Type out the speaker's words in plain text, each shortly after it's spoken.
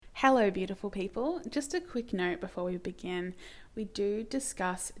Hello, beautiful people. Just a quick note before we begin. We do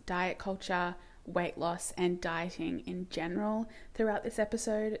discuss diet culture, weight loss, and dieting in general throughout this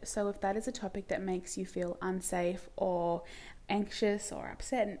episode. So if that is a topic that makes you feel unsafe or anxious or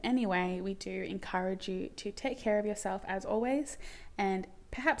upset in any way, we do encourage you to take care of yourself as always and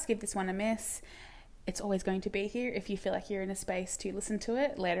perhaps give this one a miss. It's always going to be here if you feel like you're in a space to listen to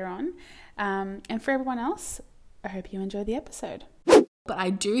it later on. And for everyone else, I hope you enjoy the episode. But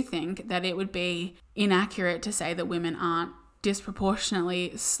I do think that it would be inaccurate to say that women aren't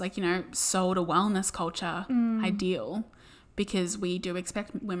disproportionately, sold a wellness culture ideal, because we do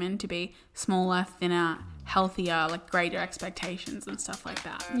expect women to be smaller, thinner, healthier, like greater expectations and stuff like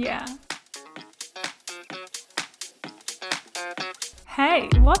that. Yeah. Hey,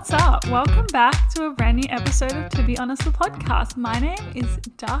 what's up? Welcome back to a brand new episode of To Be Honest, the podcast. My name is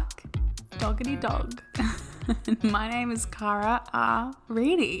Duck Doggity Dog. My name is Cara R.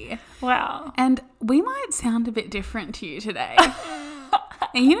 Reedy. Wow. And we might sound a bit different to you today.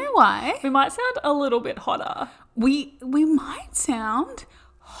 And you know why? We might sound a little bit hotter. We might sound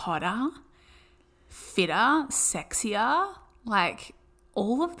hotter, fitter, sexier, like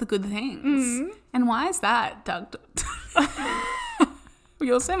all of the good things. And why is that, Doug?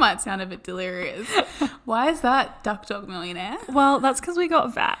 We also might sound a bit delirious. Why is that, Duck Dog Millionaire? Well, that's because we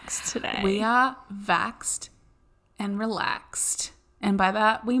got vaxxed today. We are vaxxed and relaxed. And by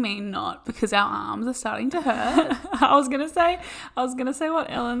that, we mean not, because our arms are starting to hurt. I was gonna say what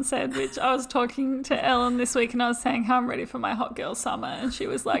Ellen said, which I was talking to Ellen this week and I was saying how I'm ready for my hot girl summer. And she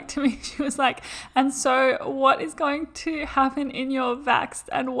was like to me, and so what is going to happen in your vaxxed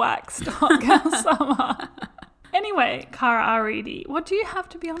and waxed hot girl summer? Anyway, Cara R. Reedy, what do you have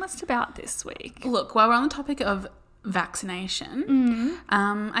to be honest about this week? Look, while we're on the topic of vaccination,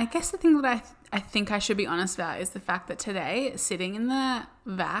 I guess the thing that I think I should be honest about is the fact that today, sitting in the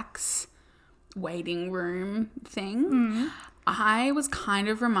vax waiting room thing, I was kind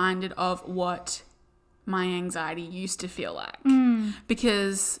of reminded of what my anxiety used to feel like.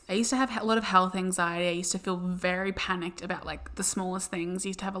 Because I used to have a lot of health anxiety. I used to feel very panicked about like the smallest things. I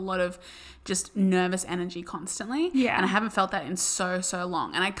used to have a lot of just nervous energy constantly. Yeah. And I haven't felt that in so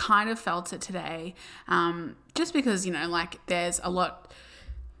long. And I kind of felt it today, just because, there's a lot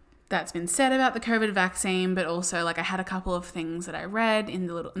that's been said about the COVID vaccine, but also like I had a couple of things that I read in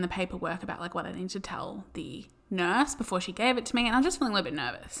the paperwork about like what I need to tell the nurse before she gave it to me, and I was just feeling a little bit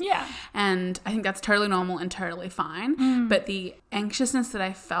nervous. Yeah. And I think that's totally normal and totally fine. But the anxiousness that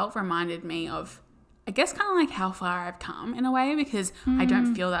I felt reminded me of, I guess, kind of like how far I've come in a way, because I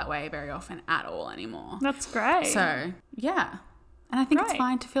don't feel that way very often at all anymore. That's great. So, yeah. And I think it's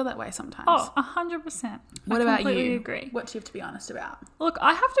fine to feel that way sometimes. Oh, 100%. What about you? I completely agree. What do you have to be honest about? Look,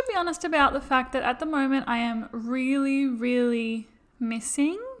 I have to be honest about the fact that at the moment I am really, really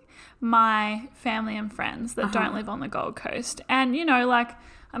missing my family and friends that don't live on the Gold Coast. And,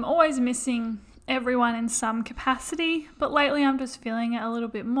 I'm always missing everyone in some capacity, but lately I'm just feeling it a little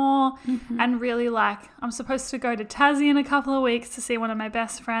bit more. And really, I'm supposed to go to Tassie in a couple of weeks to see one of my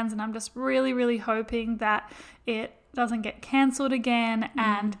best friends, and I'm just really, really hoping that it doesn't get cancelled again.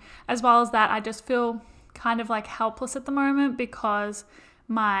 And as well as that, I just feel kind of like helpless at the moment because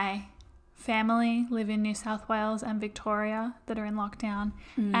my family live in New South Wales and Victoria that are in lockdown,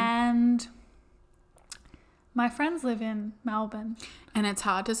 and my friends live in Melbourne. And it's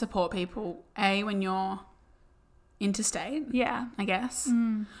hard to support people, when you're interstate, I guess,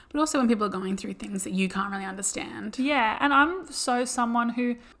 but also when people are going through things that you can't really understand. Yeah, and I'm someone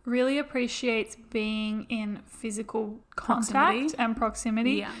who really appreciates being in physical contact and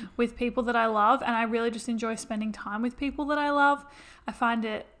proximity with people that I love, and I really just enjoy spending time with people that I love. I find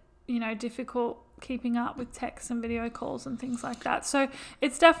it difficult keeping up with texts and video calls and things like that. So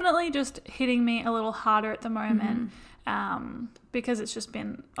it's definitely just hitting me a little harder at the moment, because it's just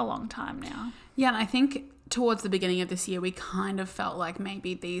been a long time now. Yeah, and I think towards the beginning of this year, we kind of felt like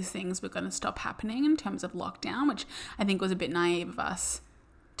maybe these things were going to stop happening in terms of lockdown, which I think was a bit naive of us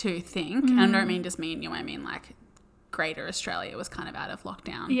to think. And I don't mean just me and you, I mean like Greater Australia was kind of out of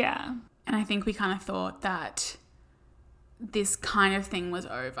lockdown. Yeah. And I think we kind of thought that this kind of thing was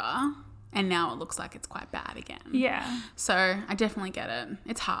over, and now it looks like it's quite bad again. Yeah. So I definitely get it.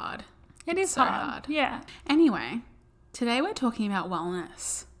 It's hard. It is so hard. Yeah. Anyway, today we're talking about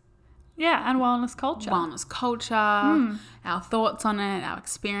wellness. Yeah, and wellness culture. Our thoughts on it, our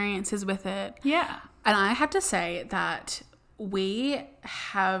experiences with it. Yeah. And I have to say that we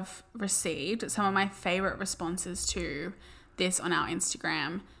have received some of my favorite responses to this on our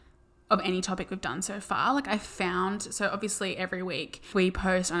Instagram of any topic we've done so far. Like I found, so obviously every week we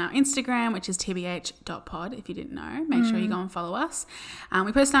post on our Instagram, which is tbh.pod. If you didn't know, make sure you go and follow us.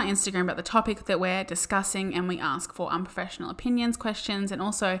 We post on our Instagram about the topic that we're discussing, and we ask for unprofessional opinions, questions, and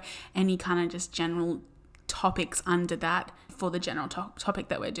also any kind of just general topics under that for the general topic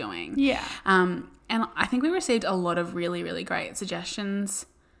that we're doing. Yeah. And I think we received a lot of really, really great suggestions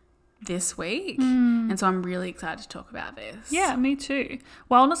this week. And so I'm really excited to talk about this. Yeah, me too.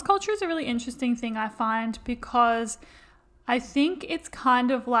 Wellness culture is a really interesting thing, I find, because I think it's kind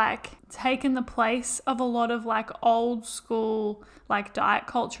of like taken the place of a lot of like old school like diet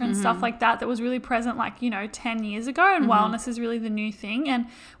culture and stuff like that was really present like, 10 years ago, and wellness is really the new thing, and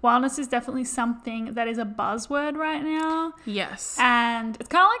wellness is definitely something that is a buzzword right now. Yes. And it's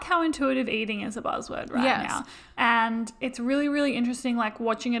kind of like how intuitive eating is a buzzword right now. And it's really, really interesting like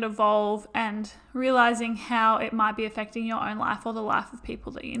watching it evolve and realizing how it might be affecting your own life or the life of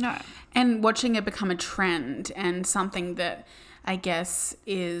people that you know. And watching it become a trend and something that I guess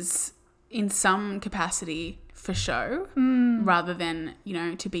is in some capacity for show rather than,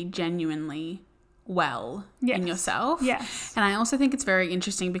 to be genuinely well in yourself. Yes. And I also think it's very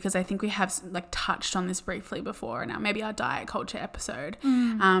interesting because I think we have like touched on this briefly before in maybe our diet culture episode.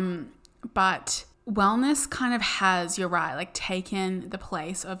 But wellness kind of has, you're right, like taken the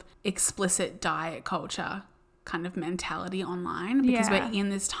place of explicit diet culture kind of mentality online, because we're in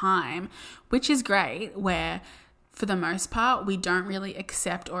this time, which is great, where for the most part, we don't really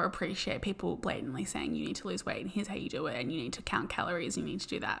accept or appreciate people blatantly saying you need to lose weight and here's how you do it and you need to count calories, you need to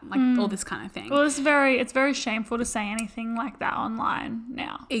do that, like all this kind of thing. Well, it's very shameful to say anything like that online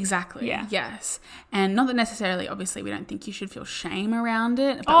now. Exactly. Yeah. Yes. And not that necessarily, obviously, we don't think you should feel shame around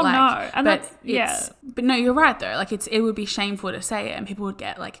it. But no. And but no, you're right though. Like it would be shameful to say it, and people would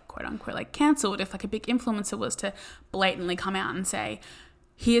get like quote unquote like cancelled if like a big influencer was to blatantly come out and say,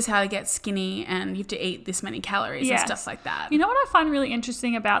 here's how to get skinny and you have to eat this many calories and stuff like that. You know what I find really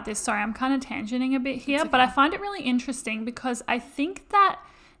interesting about this? Sorry, I'm kind of tangenting a bit here, but I find it really interesting because I think that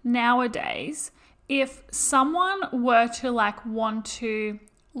nowadays, if someone were to like want to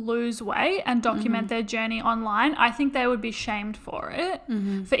lose weight and document their journey online, I think they would be shamed for it,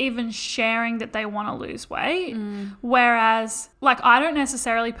 for even sharing that they want to lose weight. Whereas like I don't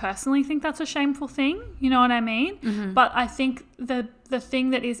necessarily personally think that's a shameful thing, you know what I mean? But I think the thing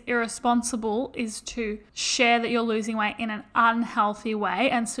that is irresponsible is to share that you're losing weight in an unhealthy way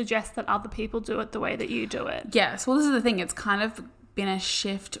and suggest that other people do it the way that you do it. Yes. Well, this is the thing. It's kind of been a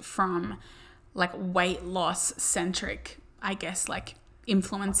shift from like weight loss centric, I guess, like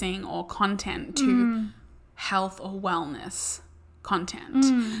influencing or content to health or wellness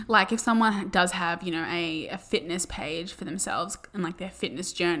content. Like if someone does have, a fitness page for themselves and like their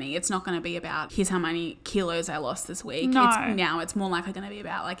fitness journey, it's not going to be about here's how many kilos I lost this week. No. It's more likely going to be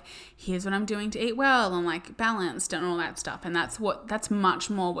about like here's what I'm doing to eat well and like balanced and all that stuff. And that's much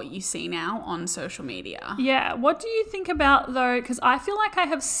more what you see now on social media. Yeah. What do you think about though? Because I feel like I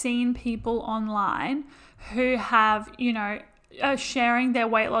have seen people online who have, sharing their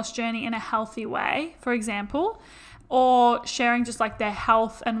weight loss journey in a healthy way, for example, or sharing just like their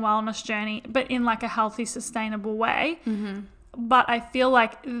health and wellness journey, but in like a healthy, sustainable way. But I feel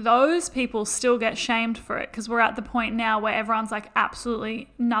like those people still get shamed for it because we're at the point now where everyone's like absolutely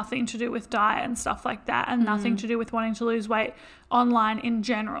nothing to do with diet and stuff like that, and nothing to do with wanting to lose weight online in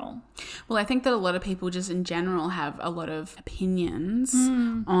general. Well, I think that a lot of people just in general have a lot of opinions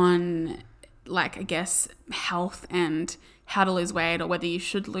on like, I guess, health and how to lose weight or whether you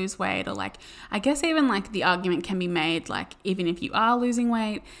should lose weight, or like, I guess even like the argument can be made, like even if you are losing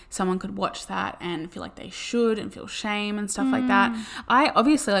weight, someone could watch that and feel like they should and feel shame and stuff like that.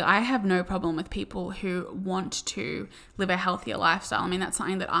 I have no problem with people who want to live a healthier lifestyle. I mean, that's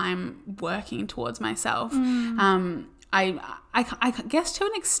something that I'm working towards myself. I guess to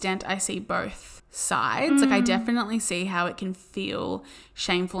an extent I see both sides. Like I definitely see how it can feel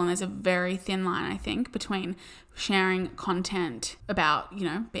shameful, and there's a very thin line, I think, between sharing content about,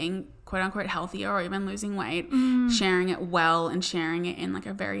 being quote unquote healthier or even losing weight, sharing it well and sharing it in like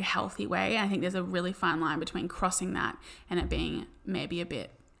a very healthy way. I think there's a really fine line between crossing that and it being maybe a bit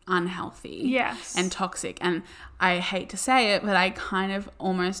unhealthy and toxic. And I hate to say it, but I kind of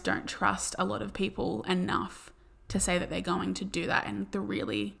almost don't trust a lot of people enough to say that they're going to do that in the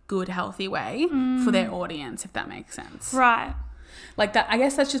really good, healthy way for their audience, if that makes sense. Right. Like that, I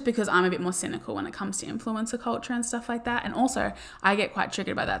guess that's just because I'm a bit more cynical when it comes to influencer culture and stuff like that. And also I get quite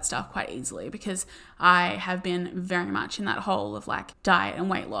triggered by that stuff quite easily because I have been very much in that hole of like diet and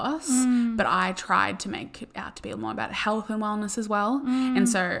weight loss, but I tried to make it out to be more about health and wellness as well. And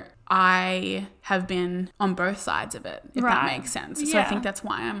so I have been on both sides of it, if that Right. makes sense. So Yeah. I think that's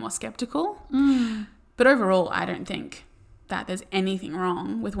why I'm more skeptical. But overall, I don't think that there's anything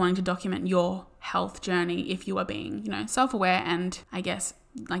wrong with wanting to document your health journey if you are being, self-aware and I guess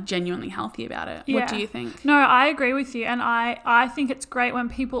like genuinely healthy about it. What do Yeah. you think? No, I agree with you. And I think it's great when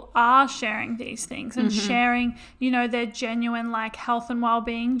people are sharing these things and sharing, their genuine like health and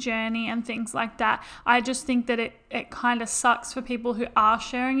well-being journey and things like that. I just think that it kind of sucks for people who are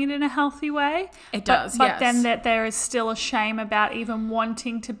sharing it in a healthy way. It does, But yes. then that there is still a shame about even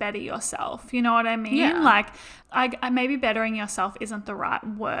wanting to better yourself. You know what I mean? Yeah. Like I maybe bettering yourself isn't the right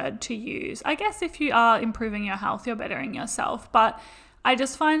word to use. I guess if you are improving your health, you're bettering yourself. But I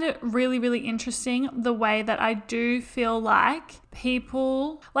just find it really, really interesting the way that I do feel like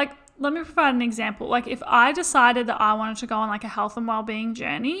people, like, let me provide an example. Like, if I decided that I wanted to go on like a health and well-being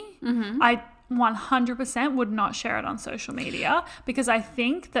journey, I 100% would not share it on social media because I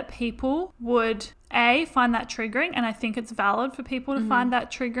think that people would find that triggering, and I think it's valid for people to find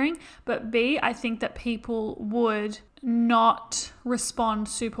that triggering, but B, I think that people would not respond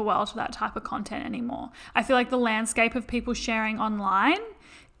super well to that type of content anymore. I feel like the landscape of people sharing online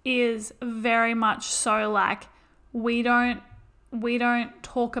is very much so like we don't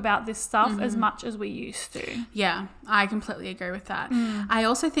talk about this stuff as much as we used to. Yeah, I completely agree with that. I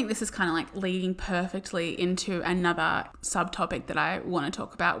also think this is kind of like leading perfectly into another subtopic that I want to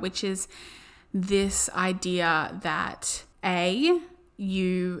talk about, which is this idea that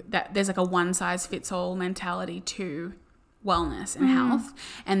that there's like a one size fits all mentality to wellness and health,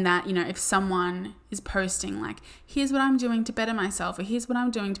 and that if someone is posting like here's what I'm doing to better myself or here's what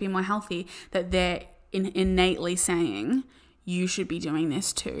I'm doing to be more healthy, that they're innately saying you should be doing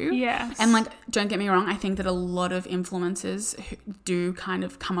this too. Yes. And like, don't get me wrong, I think that a lot of influencers do kind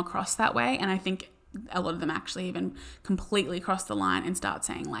of come across that way, and I think a lot of them actually even completely cross the line and start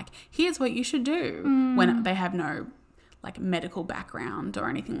saying like here's what you should do when they have no like medical background or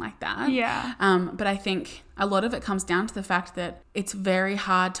anything like that. Yeah. But I think a lot of it comes down to the fact that it's very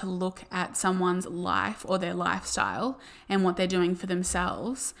hard to look at someone's life or their lifestyle and what they're doing for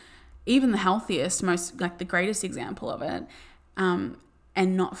themselves, even the healthiest, most like the greatest example of it,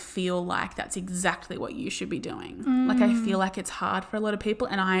 and not feel like that's exactly what you should be doing. Like I feel like it's hard for a lot of people,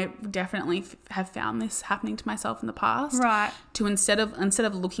 and I definitely have found this happening to myself in the past. Right. To instead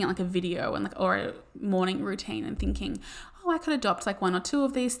of looking at like a video and like or a morning routine and thinking, oh, I could adopt like one or two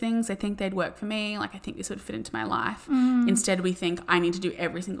of these things. I think they'd work for me. Like I think this would fit into my life. Instead, we think I need to do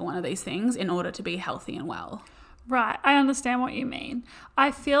every single one of these things in order to be healthy and well. Right. I understand what you mean.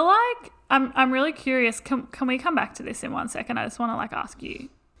 I feel like I'm really curious. Can we come back to this in 1 second? I just want to like ask you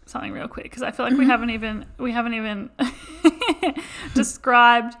something real quick because I feel like we haven't even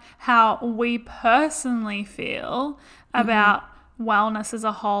described how we personally feel about wellness as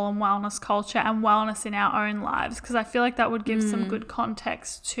a whole and wellness culture and wellness in our own lives, because I feel like that would give some good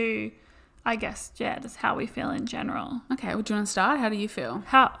context to, I guess, just how we feel in general. Okay, well, do you want to start? How do you feel?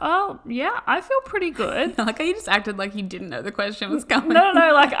 I feel pretty good. Like how you just acted like you didn't know the question was coming. No,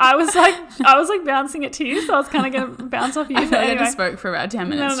 like I was like bouncing it to you, so I was kind of going to bounce off you. I feel like anyway. I just spoke for about 10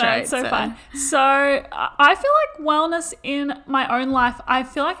 minutes No, straight. it's so fine. So I feel like wellness in my own life, I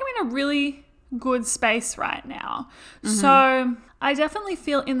feel like I'm in a really good space right now. So I definitely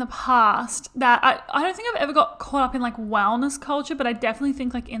feel in the past that I don't think I've ever got caught up in like wellness culture, but I definitely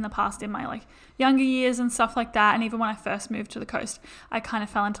think like in the past, in my like younger years and stuff like that, and even when I first moved to the coast, I kind of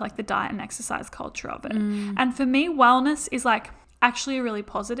fell into like the diet and exercise culture of it. And for me, wellness is like actually a really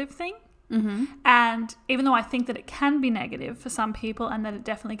positive thing. And even though I think that it can be negative for some people and that it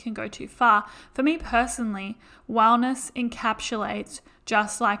definitely can go too far, for me personally, wellness encapsulates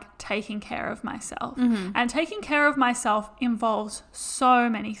just like taking care of myself. And taking care of myself involves so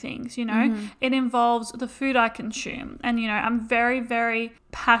many things, It involves the food I consume. And, I'm very, very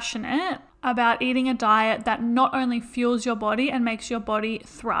passionate about eating a diet that not only fuels your body and makes your body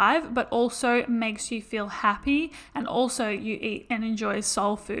thrive, but also makes you feel happy, and also you eat and enjoy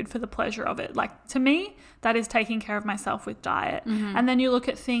soul food for the pleasure of it. Like, to me, that is taking care of myself with diet. And then you look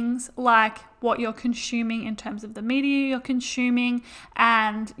at things like what you're consuming in terms of the media you're consuming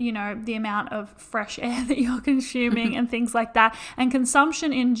and, the amount of fresh air that you're consuming and things like that. And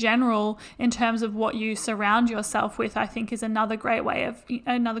consumption in general, in terms of what you surround yourself with, I think is another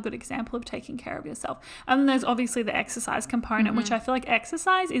good example of taking care of yourself. And then there's obviously the exercise component, which I feel like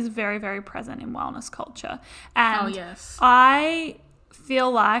exercise is very, very present in wellness culture. And I feel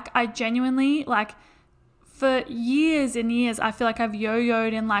like I genuinely for years and years, I feel like I've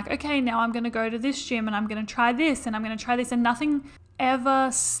yo-yoed in like, okay, now I'm going to go to this gym and I'm going to try this and I'm going to try this, and nothing ever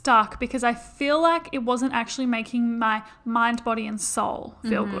stuck because I feel like it wasn't actually making my mind, body and soul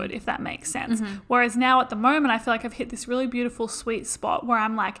feel good, if that makes sense. Whereas now at the moment, I feel like I've hit this really beautiful sweet spot where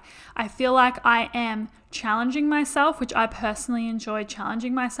I'm like, I feel like I am challenging myself, which I personally enjoy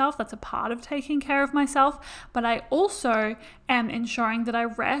challenging myself. That's a part of taking care of myself. But I also am ensuring that I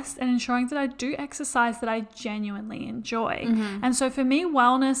rest and ensuring that I do exercise that I genuinely enjoy. And so for me,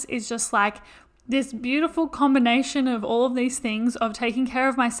 wellness is just like this beautiful combination of all of these things of taking care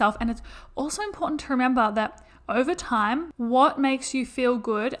of myself. And it's also important to remember that over time, what makes you feel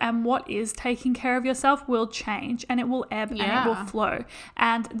good and what is taking care of yourself will change, and it will ebb and it will flow.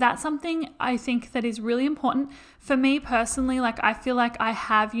 And that's something I think that is really important for me personally. Like, I feel like I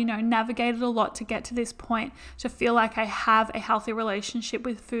have, navigated a lot to get to this point, to feel like I have a healthy relationship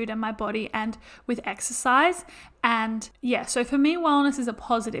with food and my body and with exercise. And yeah, so for me, wellness is a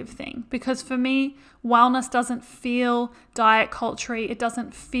positive thing, because for me, wellness doesn't feel diet culture-y. It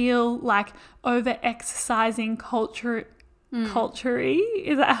doesn't feel like over exercising culture-y.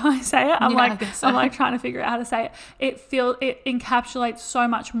 Is that how I say it? I'm like trying to figure out how to say it. It encapsulates so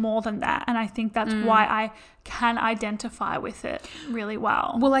much more than that. And I think that's why I can identify with it really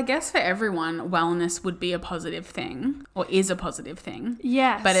well. Well, I guess for everyone, wellness would be a positive thing, or is a positive thing.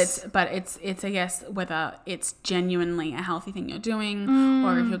 Yes. But it's I guess whether it's genuinely a healthy thing you're doing,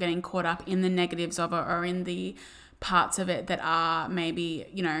 or if you're getting caught up in the negatives of it, or in the parts of it that are maybe,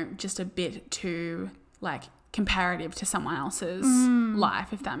 just a bit too like comparative to someone else's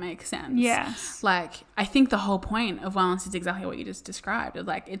life, if that makes sense. Yes. Like, I think the whole point of wellness is exactly what you just described.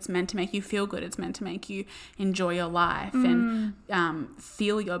 Like, it's meant to make you feel good. It's meant to make you enjoy your life and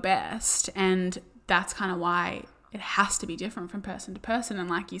feel your best. And that's kind of why it has to be different from person to person. And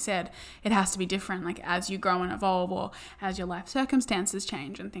like you said, it has to be different like as you grow and evolve, or as your life circumstances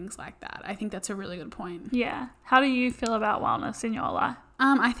change and things like that. I think that's a really good point. Yeah. How do you feel about wellness in your life?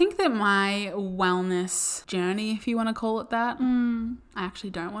 I think that my wellness journey, if you want to call it that, I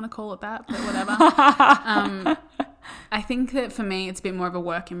actually don't want to call it that, but whatever. I think that for me, it's a bit more of a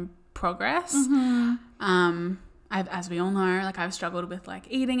work in progress. As we all know, like I've struggled with like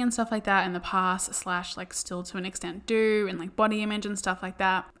eating and stuff like that in the past, / like still to an extent do, and like body image and stuff like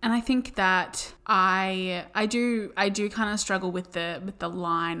that. And I think that I do kind of struggle with the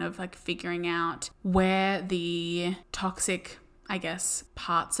line of like figuring out where the toxic, I guess,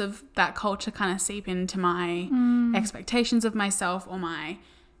 parts of that culture kind of seep into my expectations of myself, or my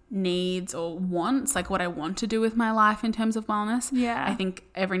needs or wants, like what I want to do with my life in terms of wellness. Yeah. I think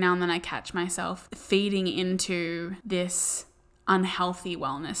every now and then I catch myself feeding into this unhealthy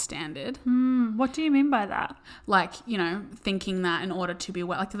wellness standard. What do you mean by that? Like, thinking that in order to be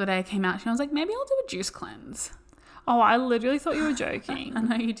well, like the other day I came out and I was like, maybe I'll do a juice cleanse. Oh, I literally thought you were joking. I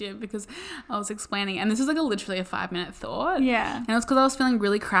know you did, because I was explaining, and this is like literally a 5-minute thought. Yeah. And it was because I was feeling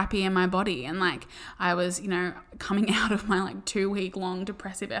really crappy in my body, and like I was, coming out of my like 2-week long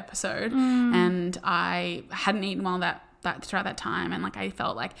depressive episode, and I hadn't eaten well that throughout that time, and like I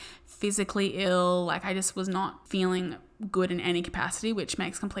felt like physically ill, like I just was not feeling good in any capacity, which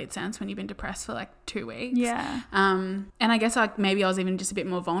makes complete sense when you've been depressed for like 2 weeks. Yeah. And I guess maybe I was even just a bit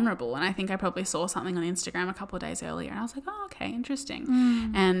more vulnerable, and I think I probably saw something on Instagram a couple of days earlier, and I was like, oh, okay, interesting.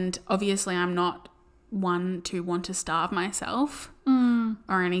 And obviously I'm not one to want to starve myself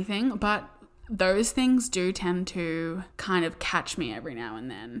or anything, but those things do tend to kind of catch me every now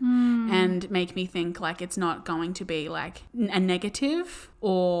and then and make me think like it's not going to be like a negative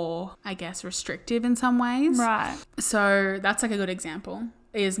or I guess restrictive in some ways. Right. So that's like a good example,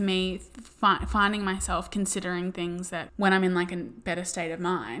 is me finding myself considering things that when I'm in like a better state of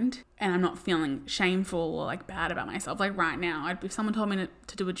mind and I'm not feeling shameful or like bad about myself, like right now, if someone told me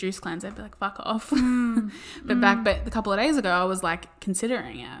to do a juice cleanse, I'd be like, fuck off. But a couple of days ago, I was like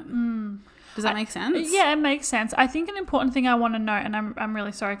considering it. Does that make sense? Yeah, it makes sense. I think an important thing I want to note, and I'm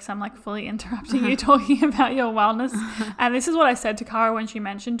really sorry because I'm like fully interrupting you talking about your wellness. And this is what I said to Cara when she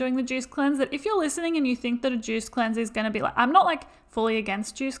mentioned doing the juice cleanse, that if you're listening and you think that a juice cleanse is going to be like, I'm not like fully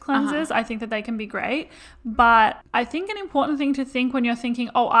against juice cleanses. I think that they can be great. But I think an important thing to think when you're thinking,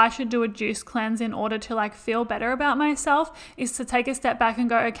 oh, I should do a juice cleanse in order to like feel better about myself, is to take a step back and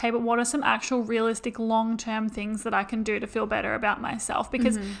go, okay, but what are some actual realistic long-term things that I can do to feel better about myself?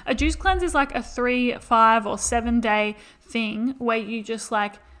 Because a juice cleanse is like a 3, 5 or 7 day thing where you just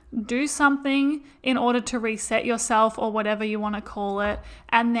like do something in order to reset yourself or whatever you want to call it.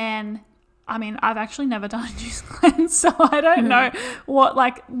 And then, I mean, I've actually never done a juice cleanse, so I don't know what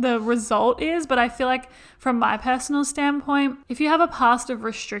like the result is, but I feel like from my personal standpoint, if you have a past of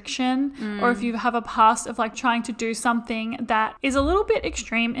restriction or if you have a past of like trying to do something that is a little bit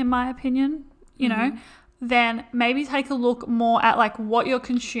extreme, in my opinion, you know, then maybe take a look more at like what you're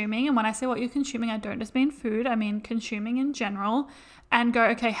consuming. And when I say what you're consuming, I don't just mean food, I mean consuming in general, and go,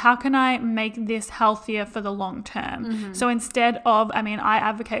 okay, how can I make this healthier for the long term? So instead of, I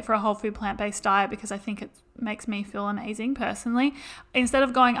advocate for a whole food plant-based diet because I think it makes me feel amazing personally. Instead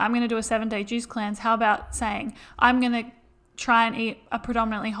of going, I'm going to do a 7-day juice cleanse, how about saying, I'm going to try and eat a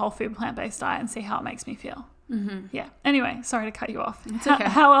predominantly whole food plant-based diet and see how it makes me feel. Yeah. Anyway, sorry to cut you off. It's okay.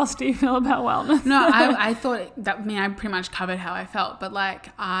 How else do you feel about wellness? No, I thought that, I pretty much covered how I felt, but like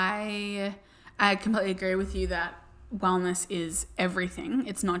I completely agree with you that wellness is everything.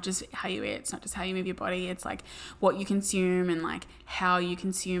 It's not just how you eat, it's not just how you move your body, it's like what you consume and like how you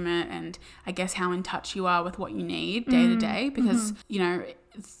consume it, and I guess how in touch you are with what you need day to day, because you know,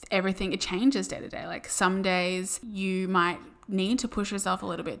 everything, it changes day to day. Like some days you might need to push yourself a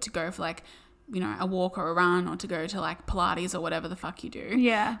little bit to go for like, you know, a walk or a run, or to go to like Pilates or whatever the fuck you do.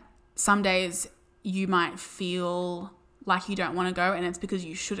 Yeah. Some days you might feel like you don't want to go, and it's because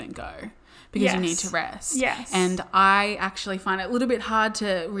you shouldn't go, because you need to rest. Yes. And I actually find it a little bit hard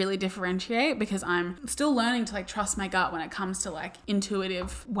to really differentiate, because I'm still learning to like trust my gut when it comes to like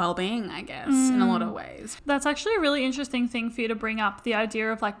intuitive well-being, I guess, in a lot of ways. That's actually a really interesting thing for you to bring up, the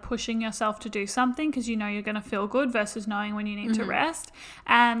idea of like pushing yourself to do something because you know you're going to feel good versus knowing when you need to rest.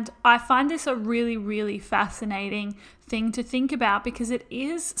 And I find this a really, really fascinating thing to think about, because it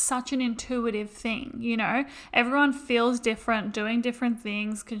is such an intuitive thing. You know, everyone feels different, doing different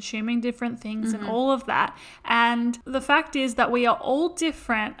things, consuming different things, and all of that. And the fact is that we are all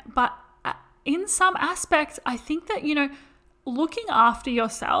different, but in some aspects, I think that, you know, looking after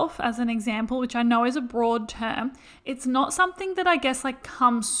yourself, as an example, which I know is a broad term, it's not something that I guess like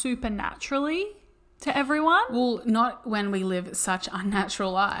comes super naturally to everyone. Well, not when we live such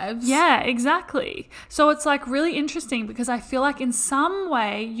unnatural lives. Yeah, exactly. So it's like really interesting, because I feel like in some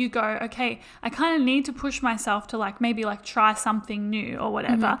way you go, okay, I kind of need to push myself to like maybe like try something new or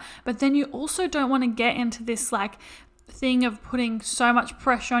whatever. But then you also don't want to get into this like thing of putting so much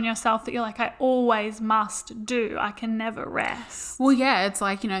pressure on yourself that you're like, I always must do, I can never rest. Well, yeah, it's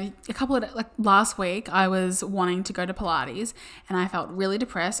like, you know, last week I was wanting to go to Pilates and I felt really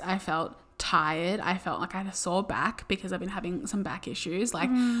depressed. I felt tired. I felt like I had a sore back because I've been having some back issues.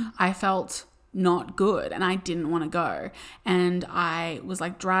 Like I felt not good and I didn't want to go. And I was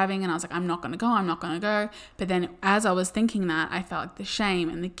like driving and I was like, I'm not going to go. But then as I was thinking that, I felt like the shame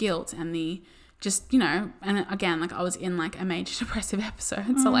and the guilt and the just, you know, and again, like I was in like a major depressive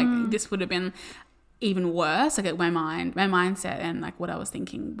episode. So like this would have been even worse. Like my mindset and like what I was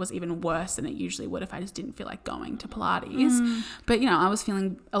thinking was even worse than it usually would if I just didn't feel like going to Pilates. But, you know, I was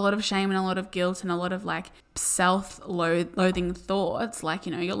feeling a lot of shame and a lot of guilt and a lot of like self-loathing thoughts, like,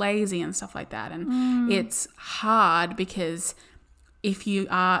 you know, you're lazy and stuff like that. And it's hard because if you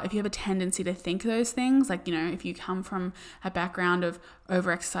have a tendency to think those things, like, you know, if you come from a background of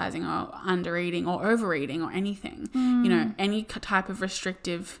over-exercising or under-eating or overeating or anything, you know, any type of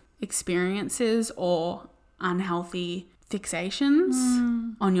restrictive experiences or unhealthy fixations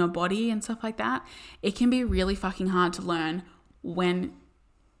on your body and stuff like that, it can be really fucking hard to learn when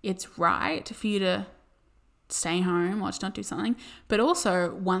it's right for you to stay home or to not do something. But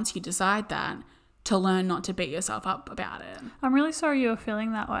also, once you decide that, to learn not to beat yourself up about it. I'm really sorry you were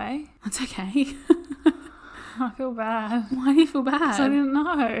feeling that way. That's okay. I feel bad. Why do you feel bad? Because I didn't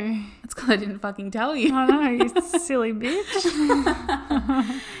know. It's because I didn't fucking tell you. I know, you silly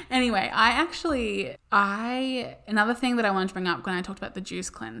bitch. Anyway, another thing that I wanted to bring up when I talked about the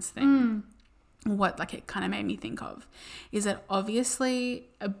juice cleanse thing, what like it kind of made me think of, is that obviously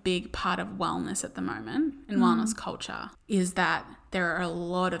a big part of wellness at the moment in wellness culture is that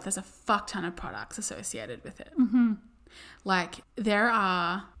there's a fuck ton of products associated with it. Like there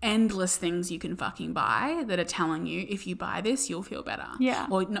are endless things you can fucking buy that are telling you if you buy this, you'll feel better. Yeah.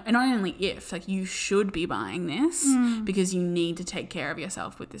 Or not only if, like you should be buying this because you need to take care of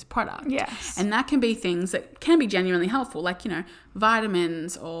yourself with this product. Yes. And that can be things that can be genuinely helpful, like, you know,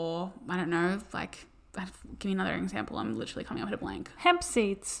 vitamins or I don't know, like, give me another example. I'm literally coming up with a blank. Hemp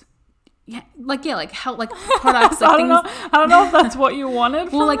seeds. Like help, like products. Like I don't know if that's what you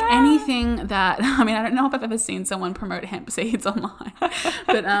wanted. Well, like that. anything that, I mean, I don't know if I've ever seen someone promote hemp seeds online,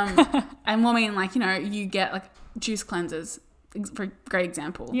 but I mean, like, you know, you get like juice cleansers, for great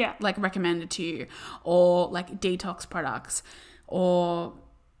example, like recommended to you, or like detox products, or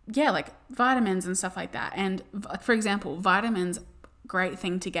like vitamins and stuff like that. And for example, vitamins, great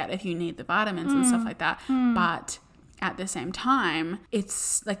thing to get if you need the vitamins and stuff like that, but at the same time,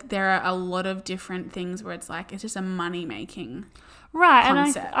 it's like there are a lot of different things where it's like it's just a money-making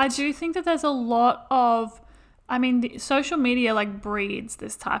concept. And I do think that there's a lot of I mean, the social media like breeds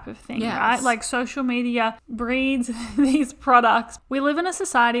this type of thing, Yes. right? Like social media breeds these products. We live in a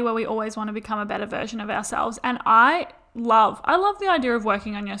society where we always want to become a better version of ourselves. And I love the idea of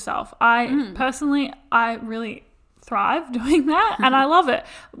working on yourself. Personally, I really thrive doing that and I love it.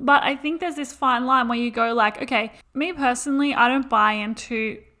 But I think there's this fine line where you go like, okay, me personally, I don't buy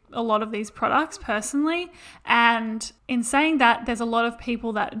into a lot of these products personally, and in saying that, there's a lot of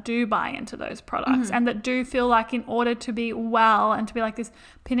people that do buy into those products and that do feel like in order to be well and to be like this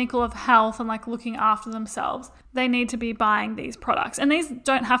pinnacle of health and like looking after themselves, they need to be buying these products. And these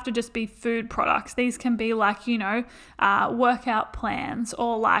don't have to just be food products. These can be like, you know, workout plans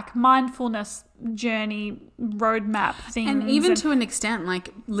or like mindfulness journey roadmap things. And even to an extent, like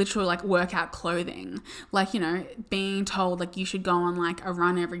literal like workout clothing, like, you know, being told like you should go on like a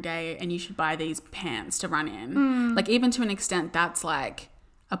run every day and you should buy these pants to run in. Like even to an extent, that's like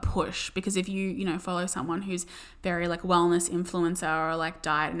a push, because if you know, follow someone who's very like wellness influencer or like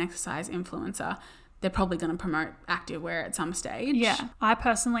diet and exercise influencer, they're probably going to promote activewear at some stage. Yeah. I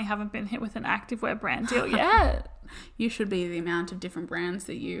personally haven't been hit with an activewear brand deal yet. You should be the amount of different brands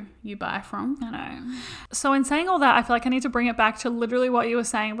that you buy from. I know. So in saying all that, I feel like I need to bring it back to literally what you were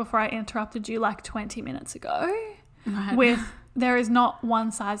saying before I interrupted you like 20 minutes ago. Right. With there is not one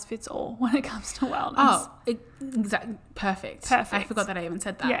size fits all when it comes to wellness. Oh, perfect. I forgot that I even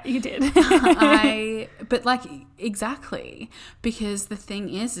said that. Yeah, you did. But like, exactly. Because the thing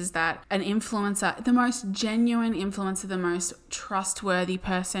is that an influencer, the most genuine influencer, the most trustworthy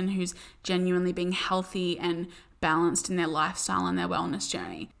person who's genuinely being healthy and balanced in their lifestyle and their wellness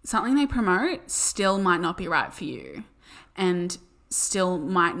journey, something they promote still might not be right for you and still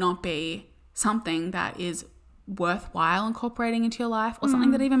might not be something that is worthwhile incorporating into your life, or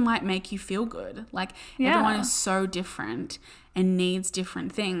something that even might make you feel good. Like everyone is so different and needs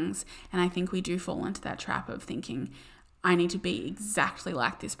different things, and I think we do fall into that trap of thinking I need to be exactly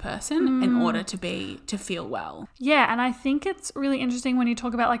like this person in order to feel well. Yeah, and I think it's really interesting when you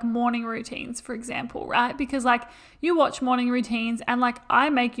talk about like morning routines, for example, right? Because like you watch morning routines and like I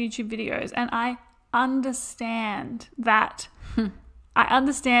make YouTube videos and I understand that. I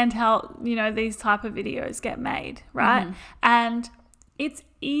understand how, you know, these type of videos get made, right? And it's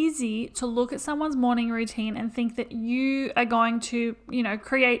easy to look at someone's morning routine and think that you are going to, you know,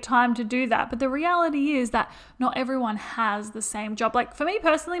 create time to do that. But the reality is that not everyone has the same job. Like for me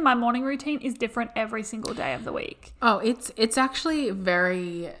personally, my morning routine is different every single day of the week. Oh, it's actually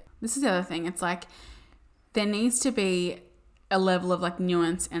this is the other thing. It's like there needs to be a level of like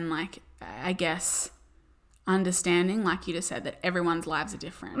nuance and like, I guess, understanding, like you just said, that everyone's lives are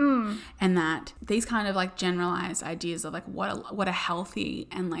different and that these kind of like generalized ideas of like what a healthy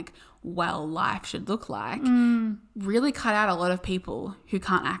and like well life should look like really cut out a lot of people who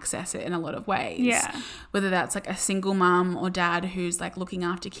can't access it in a lot of ways. Yeah. Whether that's like a single mum or dad who's like looking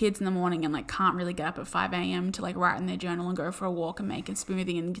after kids in the morning and like can't really get up at 5 a.m. to like write in their journal and go for a walk and make a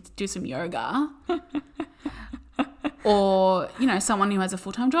smoothie and do some yoga. Or, you know, someone who has a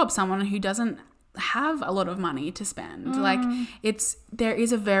full-time job, someone who doesn't have a lot of money to spend. Like there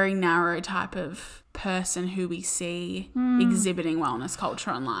is a very narrow type of person who we see exhibiting wellness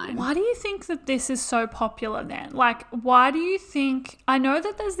culture online. Why do you think that this is so popular then? Like, why do you think, I know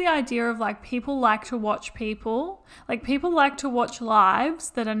that there's the idea of like people like to watch people, like people like to watch lives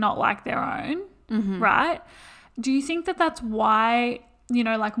that are not like their own, right? Do you think that that's why, you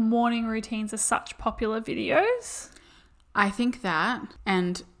know, like morning routines are such popular videos? I think that,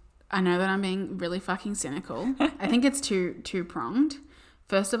 and I know that I'm being really fucking cynical. I think it's two-pronged.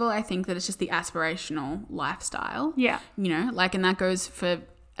 First of all, I think that it's just the aspirational lifestyle. Yeah. You know, like, and that goes for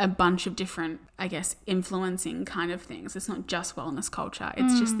a bunch of different, I guess, influencing kind of things. It's not just wellness culture.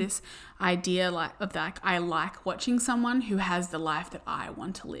 It's just this idea like of like, I like watching someone who has the life that I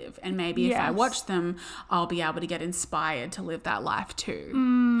want to live. And maybe if I watch them, I'll be able to get inspired to live that life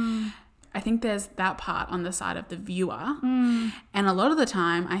too. I think there's that part on the side of the viewer. And a lot of the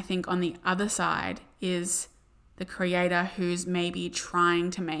time, I think on the other side is the creator who's maybe trying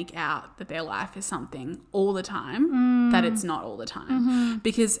to make out that their life is something all the time, that it's not all the time.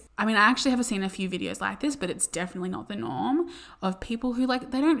 Because, I mean, I actually have seen a few videos like this, but it's definitely not the norm of people who like,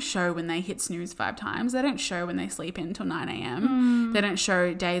 they don't show when they hit snooze 5 times. They don't show when they sleep in till 9 a.m. They don't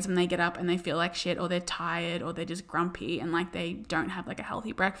show days when they get up and they feel like shit, or they're tired, or they're just grumpy and like they don't have like a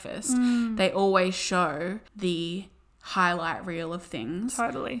healthy breakfast. They always show the highlight reel of things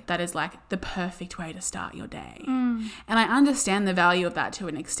that is like the perfect way to start your day. And I understand the value of that to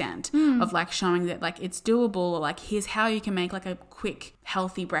an extent, of like showing that like it's doable, or like here's how you can make like a quick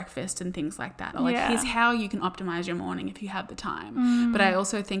healthy breakfast and things like that. Or like, Yeah. here's how you can optimize your morning if you have the time. But I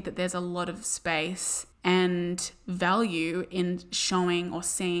also think that there's a lot of space and value in showing or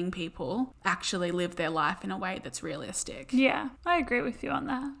seeing people actually live their life in a way that's realistic. Yeah, I agree with you on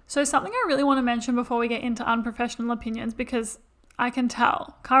that. So something I really want to mention before we get into unprofessional opinions, because I can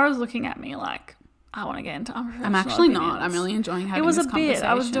tell Kara's looking at me like, I want to get into unprofessional I'm actually opinions. not. I'm really enjoying having It was this a bit.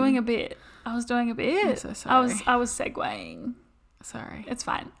 conversation. I was doing a bit. I'm so sorry. I was segueing. Sorry. It's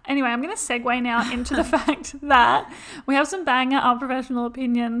fine. Anyway, I'm going to segue now into the fact that we have some banger unprofessional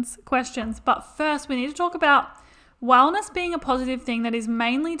opinions questions. But first, we need to talk about wellness being a positive thing that is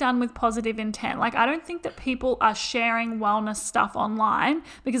mainly done with positive intent. Like, I don't think that people are sharing wellness stuff online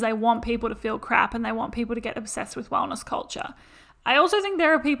because they want people to feel crap and they want people to get obsessed with wellness culture. I also think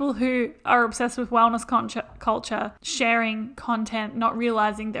there are people who are obsessed with wellness culture, sharing content, not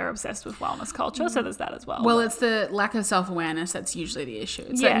realizing they're obsessed with wellness culture. So there's that as well. Well, it's the lack of self-awareness that's usually the issue.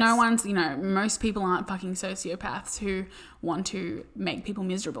 It's Yes. that no one's, most people aren't fucking sociopaths who want to make people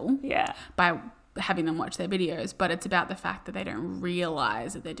miserable Yeah. by having them watch their videos, but it's about the fact that they don't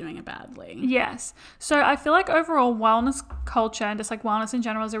realize that they're doing it badly. Yes. So I feel like overall wellness culture and just like wellness in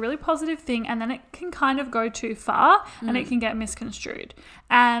general is a really positive thing, and then it can kind of go too far and it can get misconstrued.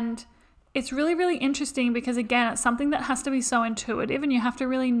 And it's really, really interesting because, again, it's something that has to be so intuitive and you have to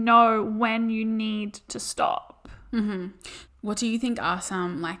really know when you need to stop. What do you think are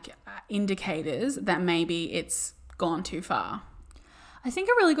some indicators that maybe it's gone too far? I think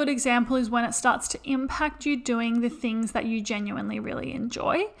a really good example is when it starts to impact you doing the things that you genuinely really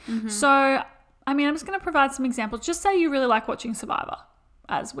enjoy. So, I'm just going to provide some examples. Just say you really like watching Survivor,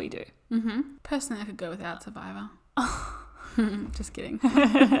 as we do. Personally, I could go without Survivor. Just kidding.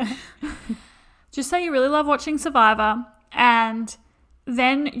 Just say you really love watching Survivor, and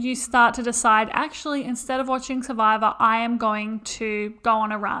then you start to decide, actually, instead of watching Survivor, I am going to go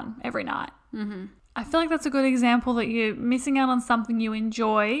on a run every night. I feel like that's a good example that you're missing out on something you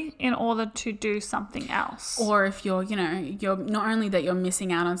enjoy in order to do something else. Or if you're not only that you're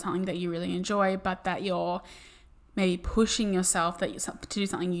missing out on something that you really enjoy, but that you're maybe pushing yourself to do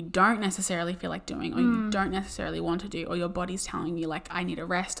something you don't necessarily feel like doing, or you don't necessarily want to do, or your body's telling you like, I need a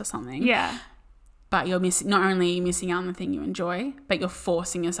rest or something. Yeah. But you're not only missing out on the thing you enjoy, but you're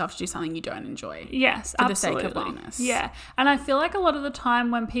forcing yourself to do something you don't enjoy. Yes, for absolutely. the sake of wellness. Yeah. And I feel like a lot of the time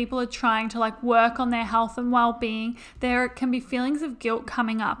when people are trying to work on their health and well-being, there can be feelings of guilt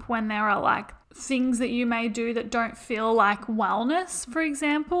coming up when there are things that you may do that don't feel like wellness, for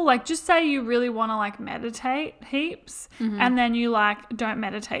example. Just say you really want to meditate heaps and then you don't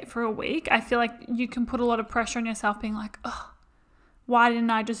meditate for a week. I feel like you can put a lot of pressure on yourself being like, oh, why didn't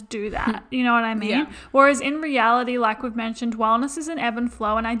I just do that? You know what I mean? Yeah. Whereas in reality, like we've mentioned, wellness is an ebb and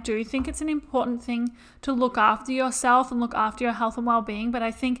flow. And I do think it's an important thing to look after yourself and look after your health and well-being. But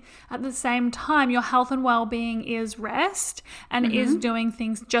I think at the same time, your health and well-being is rest and is doing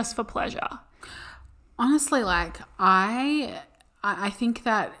things just for pleasure. Honestly, I think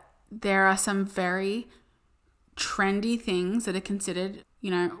that there are some very trendy things that are considered,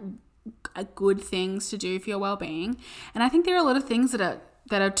 good things to do for your well-being, and I think there are a lot of things that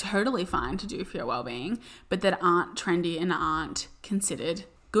are totally fine to do for your well-being, but that aren't trendy and aren't considered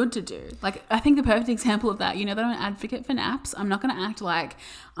good to do. I think the perfect example of that, that I'm an advocate for naps. I'm not going to act like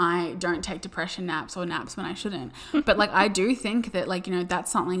I don't take depression naps or naps when I shouldn't, but I do think that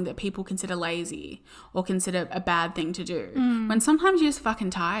that's something that people consider lazy or consider a bad thing to do, when sometimes you're just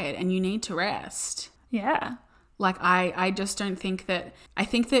fucking tired and you need to rest. Yeah. I just don't think that, I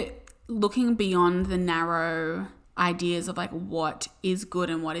think that looking beyond the narrow ideas of what is good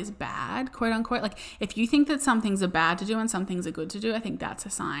and what is bad, quote unquote, if you think that some things are bad to do and some things are good to do, I think that's a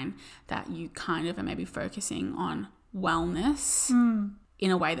sign that you kind of are maybe focusing on wellness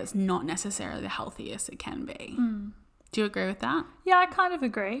in a way that's not necessarily the healthiest it can be. Do you agree with that? Yeah, I kind of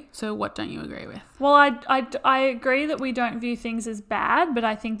agree. So what don't you agree with? Well, I agree that we don't view things as bad, but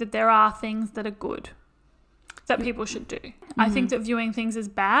I think that there are things that are good that people should do. I think that viewing things as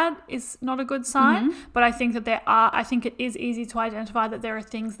bad is not a good sign, but I think that I think it is easy to identify that there are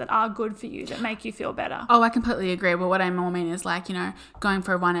things that are good for you that make you feel better. Oh, I completely agree. But what I more mean is going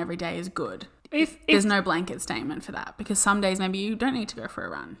for a run every day is good. There's no blanket statement for that, because some days maybe you don't need to go for a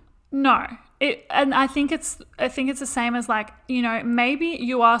run. No, And I think it's the same as like, you know, maybe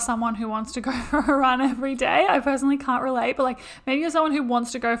you are someone who wants to go for a run every day. I personally can't relate, but like maybe you're someone who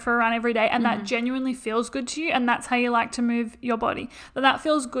wants to go for a run every day and that genuinely feels good to you and that's how you like to move your body. That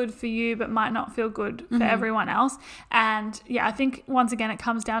feels good for you but might not feel good for everyone else. And yeah, I think once again it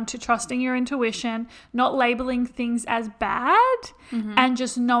comes down to trusting your intuition, not labeling things as bad and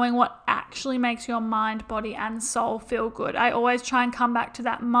just knowing what actually makes your mind, body and soul feel good. I always try and come back to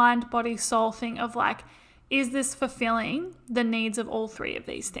that mind, body, soul thing of like, is this fulfilling the needs of all three of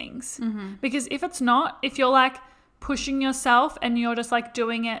these things? Because if it's not, if you're like pushing yourself and you're just like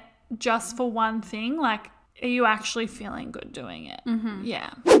doing it just for one thing, like, are you actually feeling good doing it?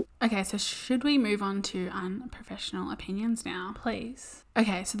 Yeah. Okay, so should we move on to unprofessional opinions now? Please.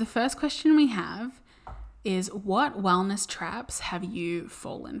 Okay, so the first question we have is, what wellness traps have you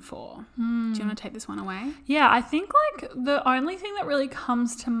fallen for? Do you want to take this one away? Yeah, I think like the only thing that really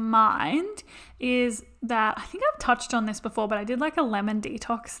comes to mind is that I think I've touched on this before, but I did like a lemon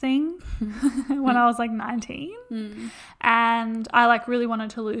detox thing when I was like 19 and I like really wanted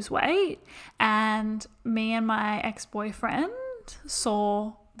to lose weight, and me and my ex-boyfriend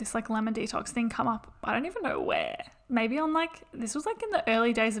saw this like lemon detox thing come up. I don't even know where. Maybe on like, this was like in the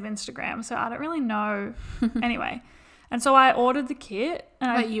early days of Instagram, so I don't really know. Anyway, and so I ordered the kit.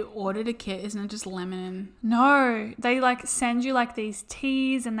 Wait, you ordered a kit? Isn't it just lemon? No, they like send you like these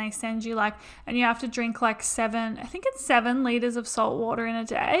teas and they send you like, and you have to drink like 7 liters of salt water in a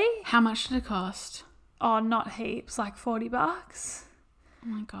day. How much did it cost? Oh, not heaps, like $40. Oh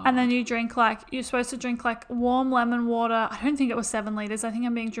my God. And then you drink like, you're supposed to drink like warm lemon water. I don't think it was 7 liters. I think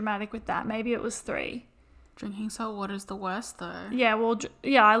I'm being dramatic with that. Maybe it was 3. Drinking salt water is the worst though. Yeah, well,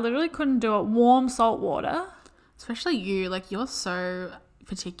 yeah, I literally couldn't do it. Warm salt water. Especially you, like you're so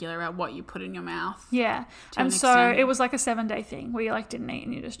particular about what you put in your mouth. Yeah. And so extent. it was like a 7-day thing where you like didn't eat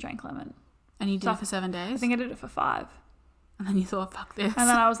and you just drank lemon. And you did it for 7 days? I think I did it for 5. And then you thought, fuck this. And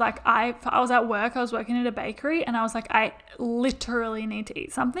then I was like, I was at work, I was working at a bakery and I was like, I literally need to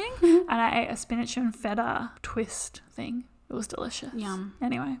eat something. And I ate a spinach and feta twist thing. It was delicious. Yum.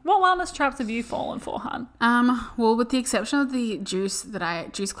 Anyway, what wellness traps have you fallen for, hun? Well, with the exception of the juice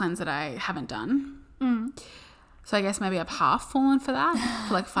cleanse that I haven't done. So I guess maybe I've half fallen for that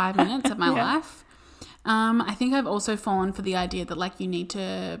for like 5 minutes of my life. I think I've also fallen for the idea that like you need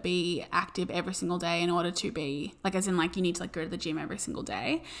to be active every single day in order to be like, as in like you need to like go to the gym every single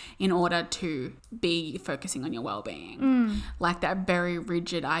day in order to be focusing on your well-being. Like that very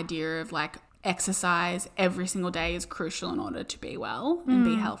rigid idea of like exercise every single day is crucial in order to be well and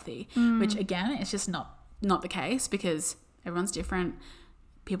be healthy, which again, it's just not the case because everyone's different.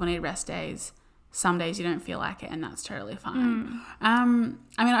 People need rest days. Some days you don't feel like it and that's totally fine. I mean,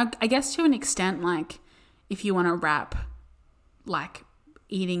 I guess to an extent, like if you want to wrap like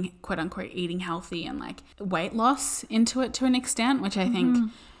eating, quote unquote, eating healthy and like weight loss into it to an extent, which I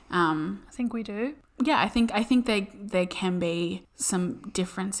think, I think we do. Yeah, I think there can be some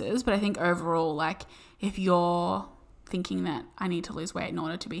differences, but I think overall, like if you're thinking that I need to lose weight in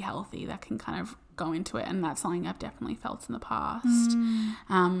order to be healthy, that can kind of go into it. And that's something I've definitely felt in the past.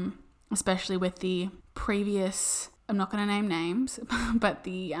 Especially with the previous, I'm not going to name names, but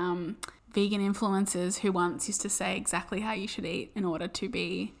the vegan influencers who once used to say exactly how you should eat in order to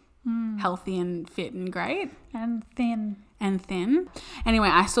be healthy and fit and great. And thin. Anyway,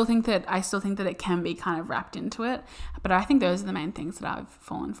 I still think that it can be kind of wrapped into it, but I think those are the main things that I've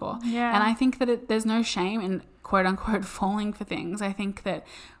fallen for. Yeah. And I think that there's no shame in quote unquote falling for things. I think that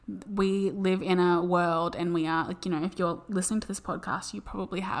we live in a world and we are like, you know, if you're listening to this podcast, you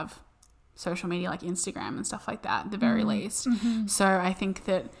probably have social media like Instagram and stuff like that at the very least. So I think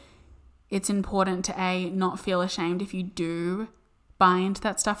that it's important to not feel ashamed if you do buy into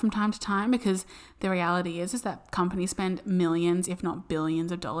that stuff from time to time, because the reality is that companies spend millions, if not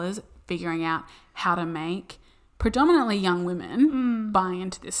billions of dollars figuring out how to make predominantly young women buy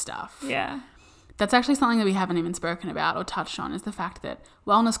into this stuff. Yeah. That's actually something that we haven't even spoken about or touched on, is the fact that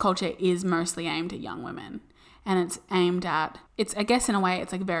wellness culture is mostly aimed at young women. And it's aimed at, I guess in a way,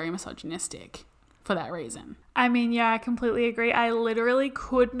 it's like very misogynistic for that reason. I mean, yeah, I completely agree. I literally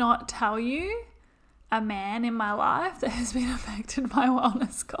could not tell you a man in my life that has been affected by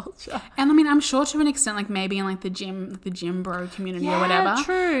wellness culture. And I mean, I'm sure to an extent, like maybe in like the gym bro community or whatever. Yeah,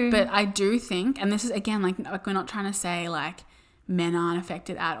 true. But I do think, and this is again, like we're not trying to say like men aren't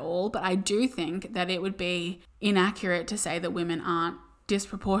affected at all, but I do think that it would be inaccurate to say that women aren't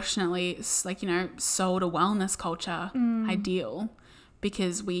disproportionately, like, you know, sold a wellness culture ideal,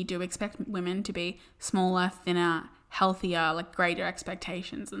 because we do expect women to be smaller, thinner, healthier, like greater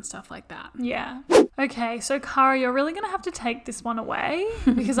expectations and stuff like that. Yeah. Okay, so Cara, you're really going to have to take this one away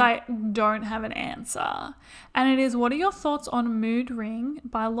because I don't have an answer. And it is, what are your thoughts on Mood Ring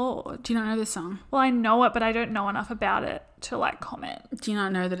by Lorde? Do you not know this song? Well, I know it, but I don't know enough about it to like comment. Do you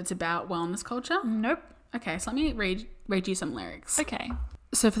not know that it's about wellness culture? Nope. Okay, so let me read you some lyrics. Okay.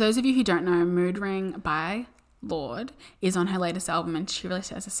 So for those of you who don't know, Mood Ring by Lorde is on her latest album, and she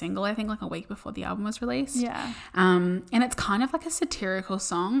released it as a single, I think like a week before the album was released. Yeah. And it's kind of like a satirical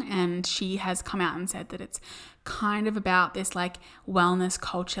song, and she has come out and said that it's kind of about this like wellness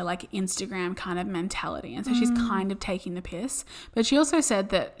culture, like Instagram kind of mentality. And so she's kind of taking the piss, but she also said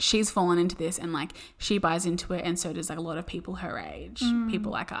that she's fallen into this and like she buys into it, and so does like a lot of people her age,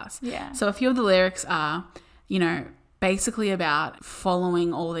 people like us. Yeah. So a few of the lyrics are, you know, basically about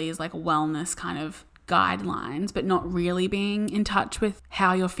following all these like wellness kind of guidelines, but not really being in touch with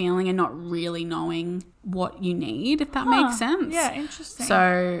how you're feeling and not really knowing what you need, if that makes sense. Yeah, interesting.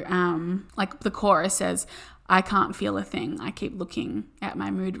 So like the chorus says, I can't feel a thing. I keep looking at my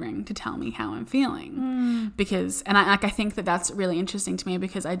mood ring to tell me how I'm feeling. Because, and I think that that's really interesting to me,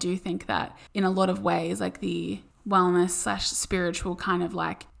 because I do think that in a lot of ways, like the wellness / spiritual kind of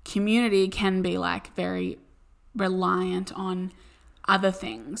like community can be like very reliant on other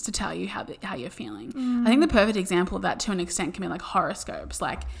things to tell you how you're feeling. I think the perfect example of that to an extent can be like horoscopes.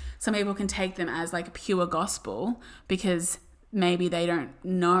 Like some people can take them as like pure gospel because maybe they don't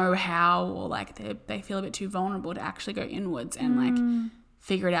know how, or like they feel a bit too vulnerable to actually go inwards and like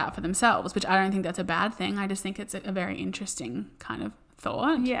figure it out for themselves, which I don't think that's a bad thing. I just think it's a very interesting kind of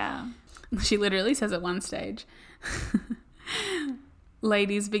thought. Yeah. She literally says at one stage,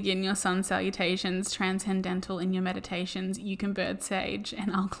 ladies, begin your sun salutations, transcendental in your meditations. You can bird sage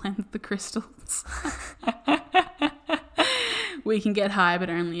and I'll cleanse the crystals. We can get high, but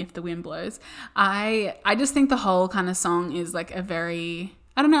only if the wind blows. I just think the whole kind of song is like a very,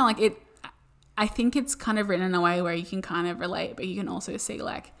 I don't know, like it, I think it's kind of written in a way where you can kind of relate, but you can also see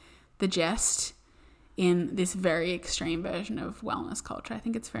like the jest in this very extreme version of wellness culture. I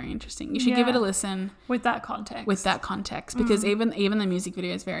think it's very interesting. You should give it a listen. With that context. Because even the music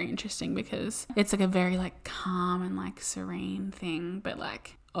video is very interesting, because it's like a very like calm and like serene thing, but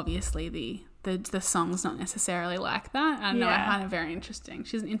like obviously the song's not necessarily like that. I don't know, I find it very interesting.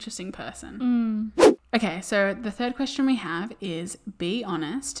 She's an interesting person. Okay, so the third question we have is, be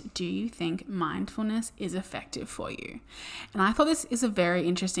honest, do you think mindfulness is effective for you? And I thought this is a very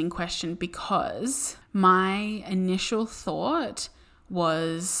interesting question, because my initial thought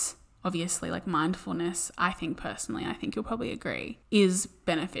was obviously like mindfulness, I think personally, I think you'll probably agree, is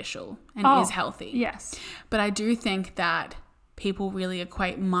beneficial and is healthy. Yes. But I do think that people really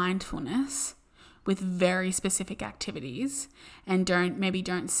equate mindfulness with very specific activities and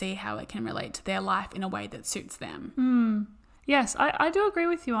don't see how it can relate to their life in a way that suits them. Yes, I do agree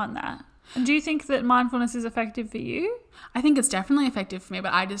with you on that. And do you think that mindfulness is effective for you? I think it's definitely effective for me,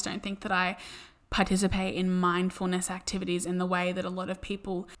 but I just don't think that I participate in mindfulness activities in the way that a lot of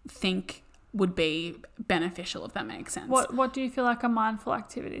people think would be beneficial, if that makes sense. What do you feel like are mindful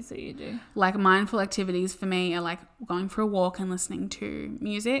activities that you do? Like mindful activities for me are like going for a walk and listening to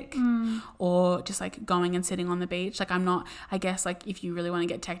music, or just like going and sitting on the beach. Like I'm not, I guess like if you really want to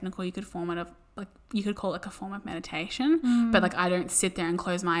get technical, you could call it like a form of meditation, but like I don't sit there and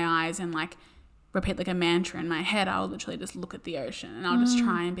close my eyes and like repeat like a mantra in my head. I'll literally just look at the ocean, and I'll just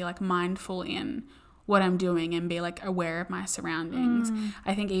try and be like mindful in what I'm doing and be like aware of my surroundings.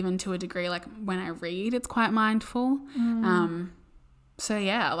 I think even to a degree, like when I read, it's quite mindful. So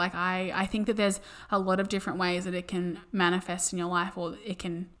yeah, like I think that there's a lot of different ways that it can manifest in your life, or it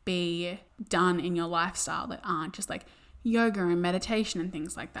can be done in your lifestyle that aren't just like yoga and meditation and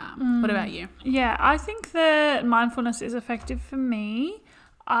things like that. What about you? Yeah, I think that mindfulness is effective for me.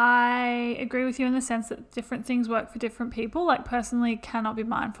 I agree with you in the sense that different things work for different people. Like personally, cannot be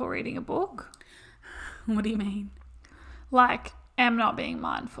mindful reading a book. What do you mean? Like, am not being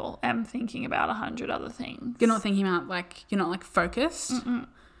mindful. Am thinking about 100 other things. You're not thinking about like, you're not like focused?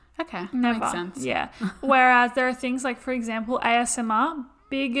 Okay, that Never. makes sense. Yeah. Whereas there are things like, for example, ASMR,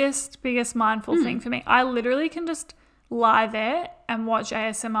 biggest mindful thing for me. I literally can just lie there and watch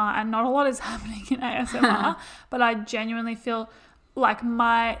ASMR, and not a lot is happening in ASMR, but I genuinely feel like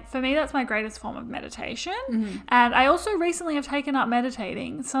for me, that's my greatest form of meditation. And I also recently have taken up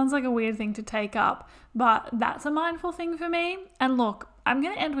meditating. It sounds like a weird thing to take up, but that's a mindful thing for me. And look, I'm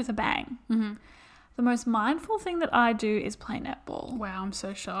going to end with a bang. The most mindful thing that I do is play netball. Wow, I'm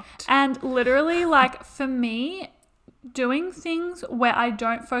so shocked. And literally, like for me, doing things where I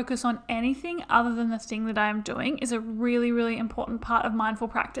don't focus on anything other than the thing that I am doing is a really, really important part of mindful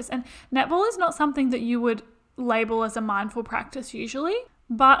practice. And netball is not something that you would label as a mindful practice usually.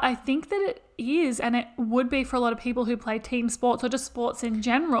 But I think that it is, and it would be for a lot of people who play team sports or just sports in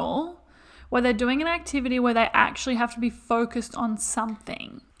general, where they're doing an activity where they actually have to be focused on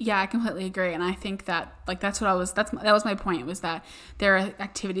something. Yeah, I completely agree. And I think that that was my point, was that there are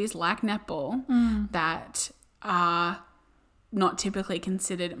activities like netball that are not typically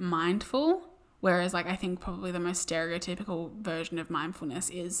considered mindful. Whereas I think probably the most stereotypical version of mindfulness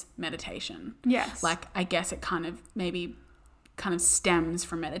is meditation. Yes. I guess it kind of stems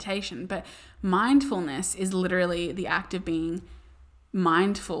from meditation, but mindfulness is literally the act of being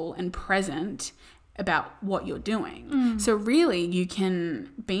mindful and present about what you're doing. So really you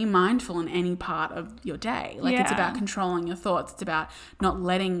can be mindful in any part of your day. It's about controlling your thoughts. It's about not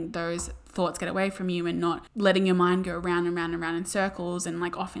letting those thoughts get away from you and not letting your mind go round and round and round in circles and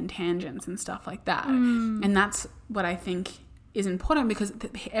off in tangents and stuff like that. And that's what I think is important, because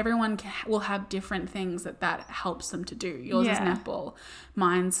everyone will have different things that helps them to do. Yours is netball,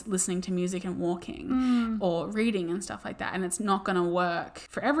 mine's listening to music and walking or reading and stuff like that. And it's not going to work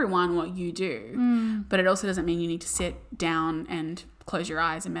for everyone what you do, but it also doesn't mean you need to sit down and close your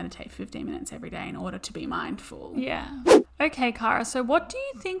eyes and meditate 15 minutes every day in order to be mindful. Yeah. Okay, Cara, so what do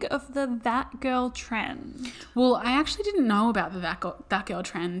you think of the that girl trend? Well, I actually didn't know about the that girl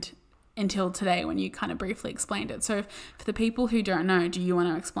trend until today when you kind of briefly explained it. So for the people who don't know, do you want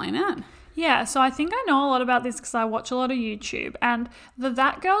to explain it? Yeah, so I think I know a lot about this because I watch a lot of YouTube, and the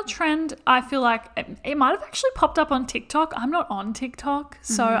that girl trend, I feel like it might have actually popped up on TikTok. I'm not on TikTok,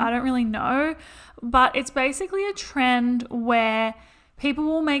 so I don't really know, but it's basically a trend where people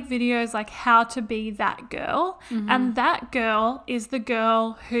will make videos like how to be that girl, and that girl is the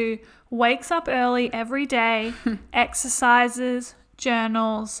girl who wakes up early every day, exercises,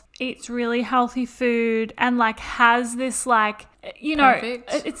 journals, eats really healthy food, and has this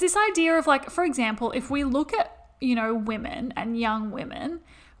Perfect. It's this idea of for example, if we look at women and young women,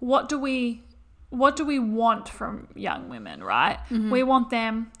 what do we want from young women, right? We want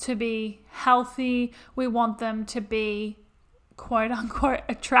them to be healthy, we want them to be quote unquote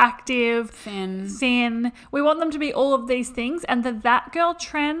attractive, thin. We want them to be all of these things, and the that girl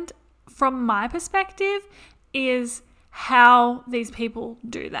trend from my perspective is how these people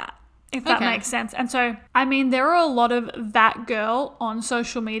do that, if that makes sense. And so, I mean, there are a lot of that girl on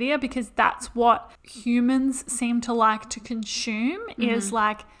social media because that's what humans seem to like to consume is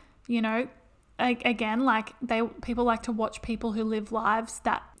people like to watch people who live lives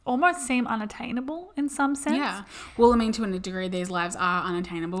that almost seem unattainable in some sense. Yeah. Well, I mean, to a degree, these lives are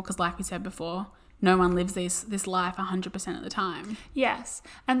unattainable because like we said before, no one lives this life 100% of the time. Yes.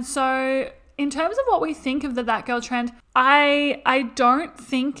 And so in terms of what we think of the that girl trend, I don't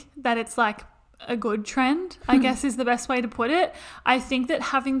think that it's a good trend, I guess is the best way to put it. I think that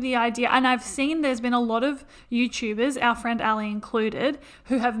having the idea, and I've seen there's been a lot of YouTubers, our friend Ali included,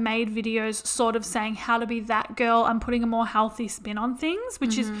 who have made videos sort of saying how to be that girl and putting a more healthy spin on things,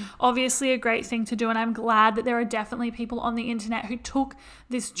 which is obviously a great thing to do. And I'm glad that there are definitely people on the internet who took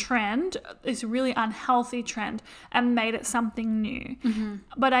this trend, this really unhealthy trend, and made it something new.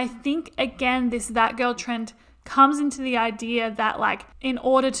 But I think, again, this that girl trend comes into the idea that in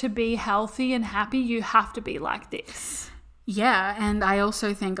order to be healthy and happy, you have to be like this. Yeah, and I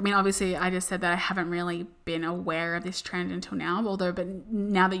also think, I mean, obviously I just said that I haven't really been aware of this trend until now, but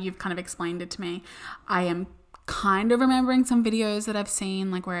now that you've kind of explained it to me, I am kind of remembering some videos that I've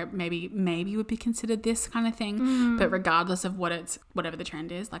seen where it maybe would be considered this kind of thing, but regardless of whatever the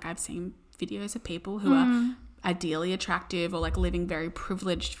trend is, I've seen videos of people who are ideally attractive or living very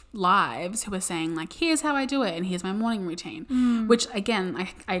privileged lives who are saying here's how I do it and here's my morning routine, which again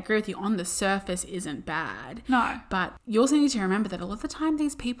I agree with you, on the surface isn't bad. No. But you also need to remember that a lot of the time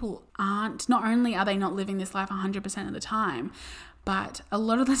these people not only are they not living this life 100% of the time, but a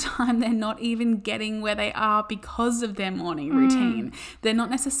lot of the time they're not even getting where they are because of their morning routine. They're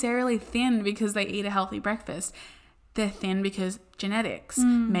not necessarily thin because they eat a healthy breakfast. They're thin because genetics.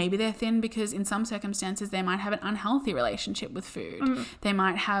 Maybe they're thin because in some circumstances they might have an unhealthy relationship with food. They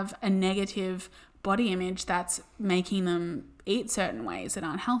might have a negative body image that's making them eat certain ways that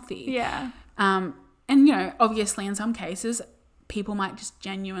aren't healthy. Yeah. And obviously in some cases people might just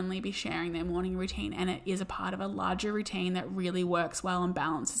genuinely be sharing their morning routine and it is a part of a larger routine that really works well and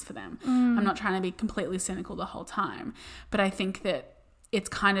balances for them. I'm not trying to be completely cynical the whole time, but I think that it's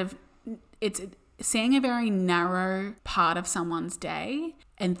seeing a very narrow part of someone's day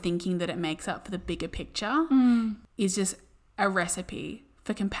and thinking that it makes up for the bigger picture is just a recipe for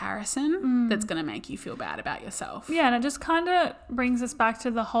the comparison that's going to make you feel bad about yourself. Yeah, and it just kind of brings us back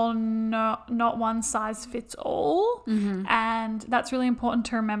to the whole not one size fits all. And that's really important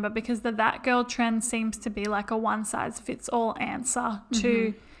to remember, because the that girl trend seems to be like a one size fits all answer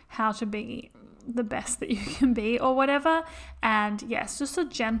to how to be the best that you can be or whatever. And yes, just a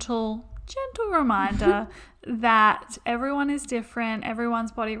gentle reminder that everyone is different,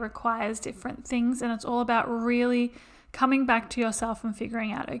 everyone's body requires different things, and it's all about really coming back to yourself and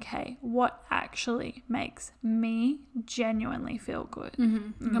figuring out, okay, what actually makes me genuinely feel good.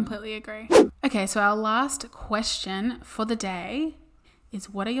 I completely agree. Okay, so our last question for the day is,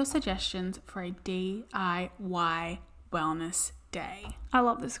 what are your suggestions for a DIY wellness day? I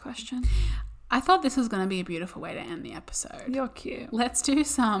love this question. I thought this was going to be a beautiful way to end the episode. You're cute. Let's do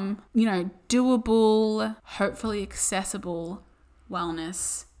some, doable, hopefully accessible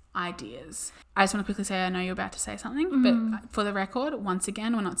wellness ideas. I just want to quickly say, I know you're about to say something, but for the record, once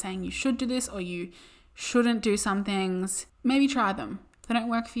again, we're not saying you should do this or you shouldn't do some things. Maybe try them. If they don't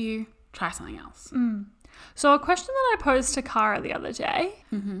work for you, try something else. So a question that I posed to Cara the other day,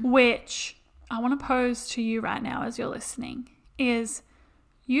 which I want to pose to you right now as you're listening, is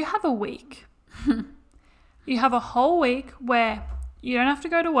you have a week. You have a whole week where you don't have to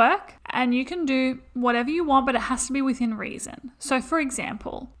go to work and you can do whatever you want, but it has to be within reason. So for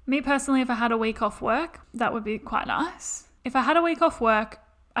example, me personally, if I had a week off work, that would be quite nice. If I had a week off work,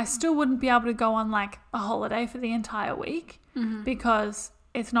 I still wouldn't be able to go on like a holiday for the entire week because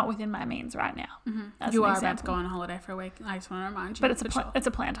it's not within my means right now. You are about to go on a holiday for a week. I just want to remind you. But it's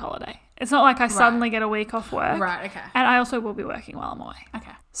a planned holiday. It's not like I suddenly get a week off work. Right, okay. And I also will be working while I'm away.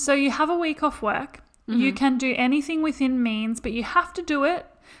 Okay. So you have a week off work. You can do anything within means, but you have to do it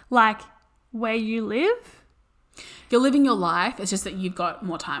like where you live. You're living your life. It's just that you've got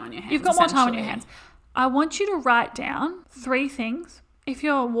more time on your hands. You've got more time on your hands. I want you to write down 3 things. If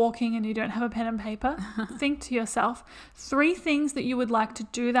you're walking and you don't have a pen and paper, think to yourself 3 things that you would like to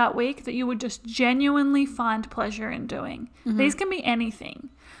do that week that you would just genuinely find pleasure in doing. These can be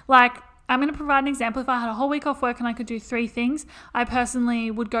anything. Like, I'm going to provide an example. If I had a whole week off work and I could do 3 things, I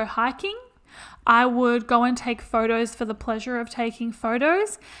personally would go hiking. I would go and take photos for the pleasure of taking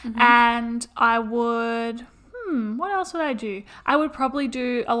photos. And I would, what else would I do? I would probably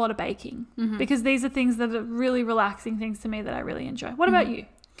do a lot of baking because these are things that are really relaxing things to me that I really enjoy. What about you?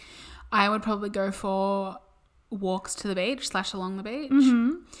 I would probably go for walks to the beach / along the beach.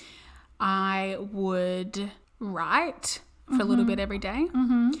 I would write for a little bit every day.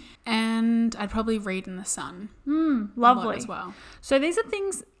 And I'd probably read in the sun. Lovely. As well. So these are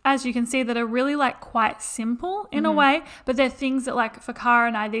things, as you can see, that are really like quite simple in a way, but they're things that, like, for Cara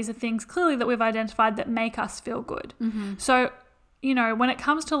and I, these are things clearly that we've identified that make us feel good. So, when it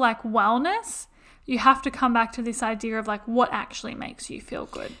comes to like wellness, you have to come back to this idea of like what actually makes you feel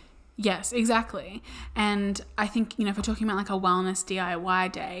good. Yes, exactly. And I think, if we're talking about like a wellness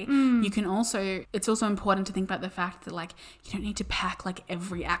DIY day, it's also important to think about the fact that like you don't need to pack like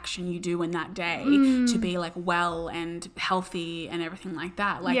every action you do in that day to be like well and healthy and everything like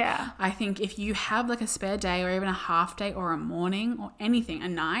that. Like, I think if you have like a spare day or even a half day or a morning or anything, a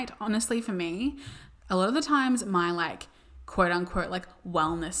night, honestly for me, a lot of the times my like quote unquote like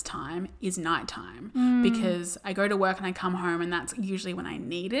wellness time is nighttime because I go to work and I come home and that's usually when I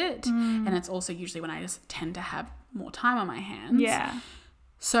need it and it's also usually when I just tend to have more time on my hands.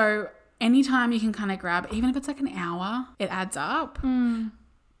 So anytime you can kind of grab, even if it's like an hour, it adds up.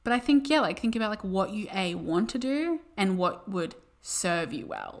 But I think think about like what you want to do and what would serve you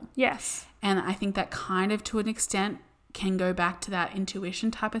well. Yes. And I think that kind of to an extent can go back to that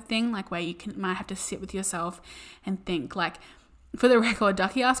intuition type of thing, like where you might have to sit with yourself and think. Like, for the record,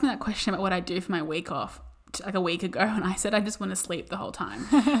 Ducky asked me that question about what I do for my week off like a week ago, and I said I just want to sleep the whole time.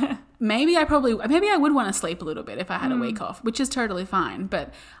 maybe I would want to sleep a little bit if I had a week off, which is totally fine.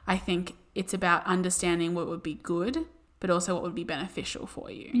 But I think it's about understanding what would be good, but also what would be beneficial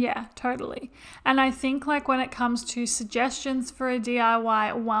for you. Yeah, totally. And I think like when it comes to suggestions for a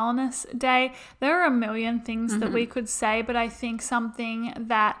DIY wellness day, there are a million things that we could say, but I think something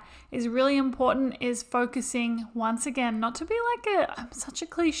that is really important is focusing, once again, not to be like I'm such a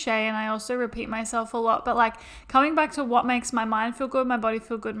cliche and I also repeat myself a lot, but like coming back to what makes my mind feel good, my body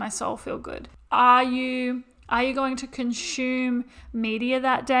feel good, my soul feel good. Are you going to consume media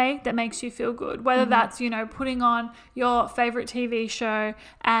that day that makes you feel good? Whether that's, putting on your favorite TV show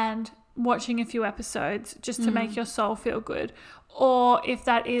and watching a few episodes just to make your soul feel good. Or if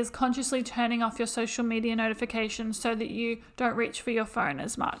that is consciously turning off your social media notifications so that you don't reach for your phone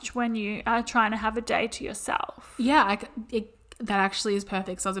as much when you are trying to have a day to yourself. Yeah, that actually is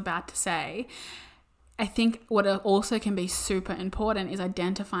perfect. So I was about to say, I think what also can be super important is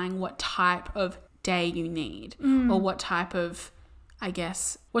identifying what type of day you need or what type of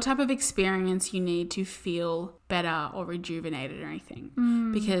experience you need to feel better or rejuvenated or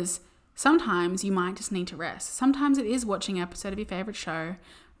anything. Because sometimes you might just need to rest. Sometimes it is watching an episode of your favorite show,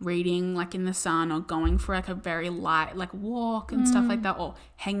 reading like in the sun, or going for like a very light like walk and stuff like that, or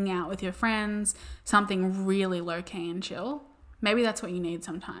hanging out with your friends, something really low key and chill. Maybe that's what you need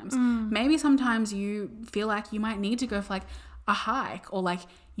sometimes. Maybe sometimes you feel like you might need to go for like a hike, or like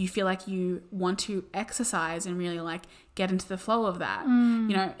you feel like you want to exercise and really like get into the flow of that.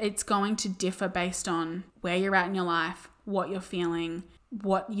 You know, it's going to differ based on where you're at in your life, what you're feeling,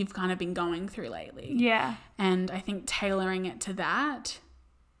 what you've kind of been going through lately. Yeah. And I think tailoring it to that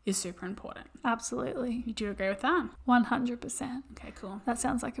is super important. Absolutely. Do you agree with that? 100%. Okay, cool. That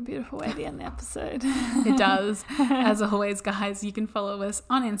sounds like a beautiful way to end the episode. It does. As always, guys, you can follow us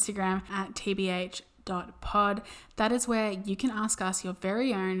on Instagram at tbh.pod. That is where you can ask us your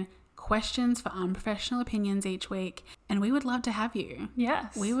very own questions for unprofessional opinions each week. And we would love to have you.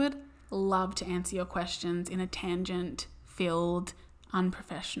 Yes. We would love to answer your questions in a tangent-filled,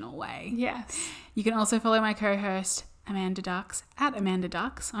 unprofessional way. Yes. You can also follow my co-host, Amanda Ducks, at Amanda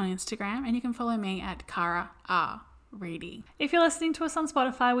Ducks on Instagram, and you can follow me at Cara R. Reedy. If you're listening to us on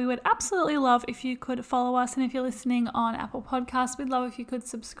Spotify, we would absolutely love if you could follow us, and if you're listening on Apple Podcasts, we'd love if you could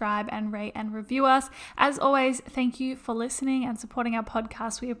subscribe and rate and review us. As always, thank you for listening and supporting our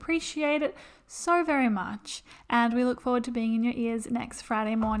podcast. We appreciate it so very much, and we look forward to being in your ears next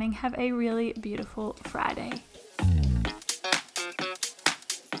Friday morning. Have a really beautiful Friday.